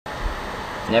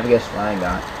Never guess what I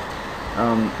got.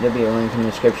 There'll be a link in the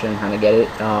description how to get it.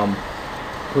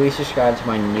 Please subscribe to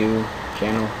my new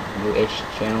channel, new-ish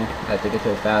channel. I have to get to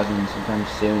 1,000 sometime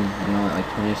soon. I'm only at like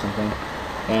 20 something.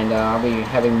 And I'll be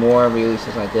having more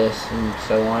releases like this and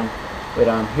so on. But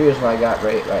here's what I got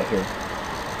right here.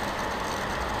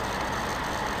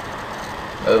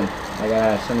 Boom. I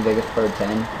got a Sony Vegas Pro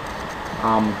 10.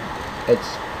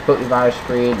 It's completely virus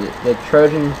free. The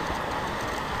Trojan,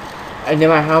 no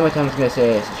matter how many times I'm gonna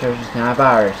say this, the Trojan's not a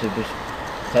virus. It's just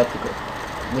technical.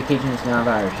 The KEYGEN's not a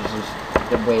virus. It's just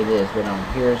the way it is. But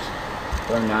here's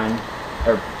Pro 9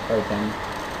 or Pro 10.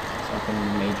 Something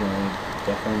majorly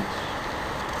different.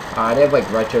 They have like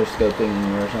retro scoping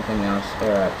or something else,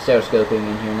 or stereoscoping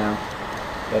in here now.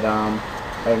 But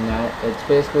other than that, it's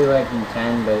basically like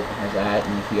 10, but it has that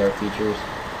and the VR features.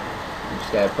 I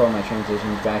just gotta pull my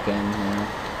transitions back in, you know.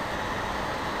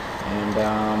 And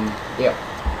yeah.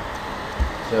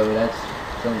 So that's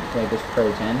something like this Pro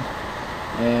 10.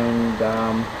 And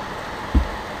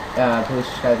please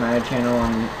subscribe to my other channel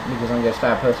because I'm gonna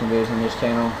start posting videos on this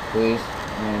channel, please.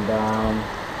 And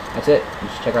that's it.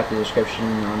 Just check out the description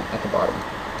at the bottom.